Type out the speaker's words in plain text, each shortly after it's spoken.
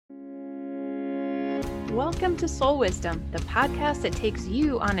Welcome to Soul Wisdom, the podcast that takes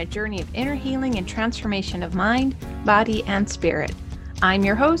you on a journey of inner healing and transformation of mind, body, and spirit. I'm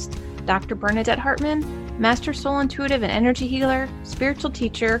your host, Dr. Bernadette Hartman, Master Soul Intuitive and Energy Healer, spiritual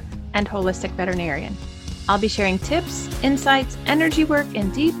teacher, and holistic veterinarian. I'll be sharing tips, insights, energy work,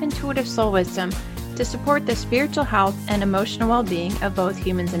 and deep intuitive soul wisdom to support the spiritual health and emotional well-being of both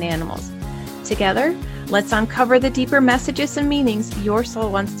humans and animals. Together, let's uncover the deeper messages and meanings your soul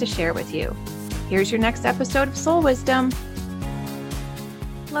wants to share with you. Here's your next episode of Soul Wisdom.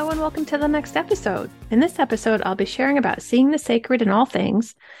 Hello and welcome to the next episode. In this episode, I'll be sharing about seeing the sacred in all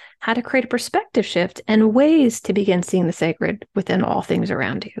things, how to create a perspective shift, and ways to begin seeing the sacred within all things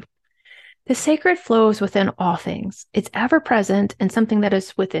around you. The sacred flows within all things. It's ever present and something that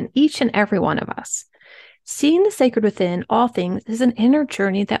is within each and every one of us. Seeing the sacred within all things is an inner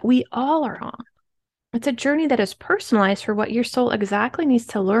journey that we all are on. It's a journey that is personalized for what your soul exactly needs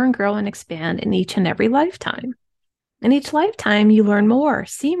to learn, grow, and expand in each and every lifetime. In each lifetime, you learn more,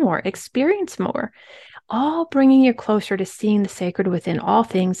 see more, experience more, all bringing you closer to seeing the sacred within all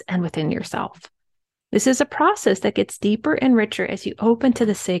things and within yourself. This is a process that gets deeper and richer as you open to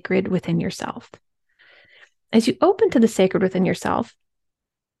the sacred within yourself. As you open to the sacred within yourself,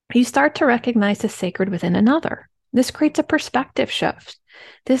 you start to recognize the sacred within another. This creates a perspective shift.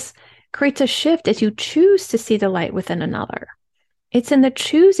 This creates a shift as you choose to see the light within another. It's in the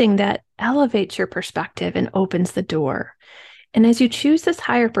choosing that elevates your perspective and opens the door. And as you choose this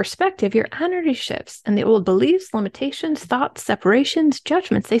higher perspective, your energy shifts and the old beliefs, limitations, thoughts, separations,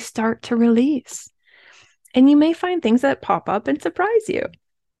 judgments, they start to release. And you may find things that pop up and surprise you.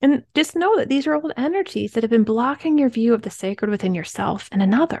 And just know that these are old energies that have been blocking your view of the sacred within yourself and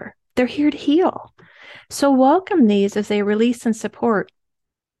another. They're here to heal. So welcome these as they release and support,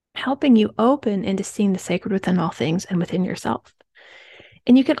 helping you open into seeing the sacred within all things and within yourself.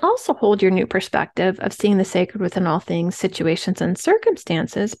 And you can also hold your new perspective of seeing the sacred within all things, situations, and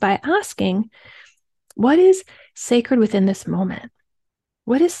circumstances by asking, what is sacred within this moment?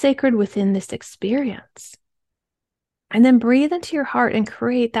 What is sacred within this experience? And then breathe into your heart and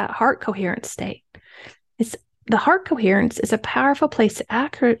create that heart coherent state. The heart coherence is a powerful place to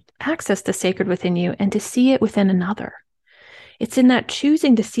access the sacred within you and to see it within another. It's in that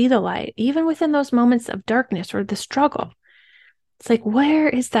choosing to see the light, even within those moments of darkness or the struggle. It's like, where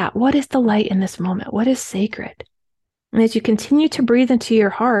is that? What is the light in this moment? What is sacred? And as you continue to breathe into your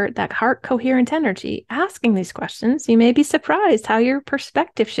heart, that heart coherent energy, asking these questions, you may be surprised how your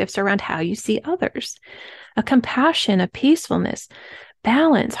perspective shifts around how you see others. A compassion, a peacefulness,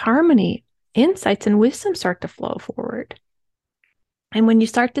 balance, harmony, insights, and wisdom start to flow forward. And when you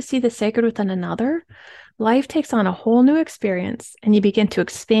start to see the sacred within another, life takes on a whole new experience and you begin to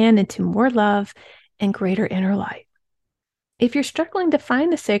expand into more love and greater inner light. If you're struggling to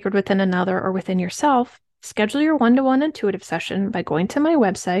find the sacred within another or within yourself, schedule your one-to-one intuitive session by going to my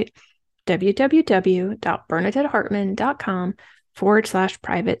website,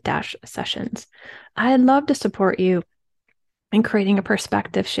 www.bernadettehartman.com/private-sessions. I'd love to support you in creating a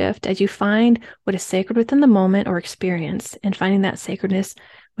perspective shift as you find what is sacred within the moment or experience and finding that sacredness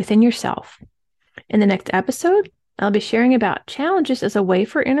within yourself. In the next episode, I'll be sharing about challenges as a way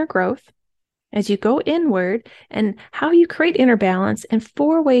for inner growth as you go inward and how you create inner balance and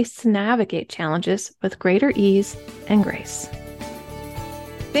 4 ways to navigate challenges with greater ease and grace.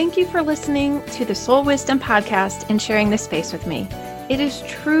 Thank you for listening to the Soul Wisdom Podcast and sharing this space with me. It is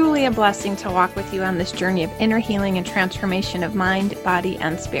truly a blessing to walk with you on this journey of inner healing and transformation of mind, body,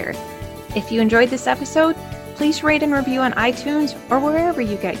 and spirit. If you enjoyed this episode, please rate and review on iTunes or wherever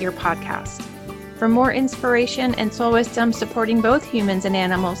you get your podcast. For more inspiration and soul wisdom supporting both humans and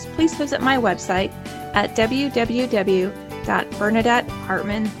animals, please visit my website at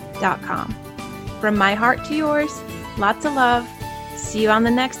www.bernadettehartman.com. From my heart to yours, lots of love. See you on the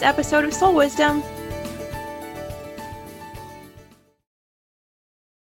next episode of Soul Wisdom.